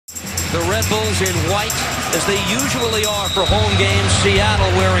The Red Bulls in white, as they usually are for home games. Seattle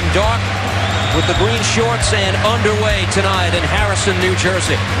wearing dark with the green shorts, and underway tonight in Harrison, New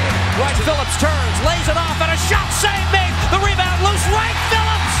Jersey. Wright-Phillips turns, lays it off, and a shot save made. The rebound loose.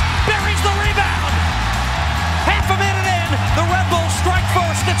 Wright-Phillips buries the rebound. Half a minute in, the Red Bulls strike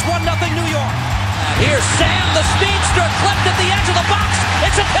first. It's 1-0 New York. Here's Sam, the speedster, clipped at the edge of the box.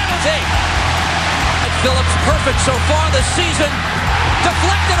 It's a penalty. Wright-Phillips perfect so far this season.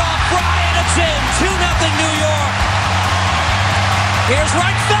 Deflected off Fry, and it's in. 2-0 New York. Here's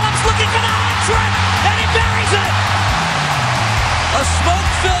Wright-Phillips looking for the hot trick, and he buries it. A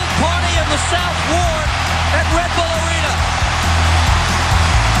smoke-filled party in the South Ward at Red Bull Arena.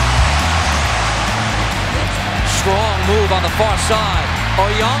 Strong move on the far side.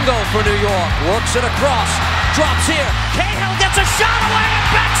 Oyongo for New York. Works it across. Drops here. Cahill gets a shot away and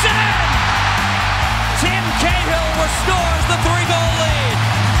backs it in. Tim Cahill restores the 3-goal lead.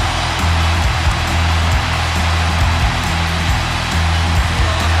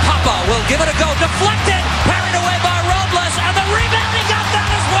 Papa will give it a go. Deflected. Parried away by Robles. And the rebound, he got that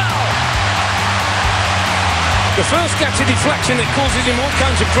as well. The first gets a deflection that causes him all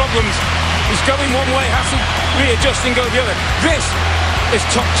kinds of problems. He's going one way, has to readjust and go the other. This is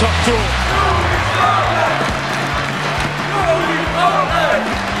top draw.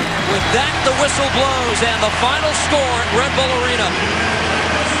 With that, the whistle blows, and the final score at Red Bull Arena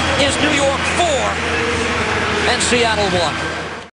is New York 4 and Seattle 1.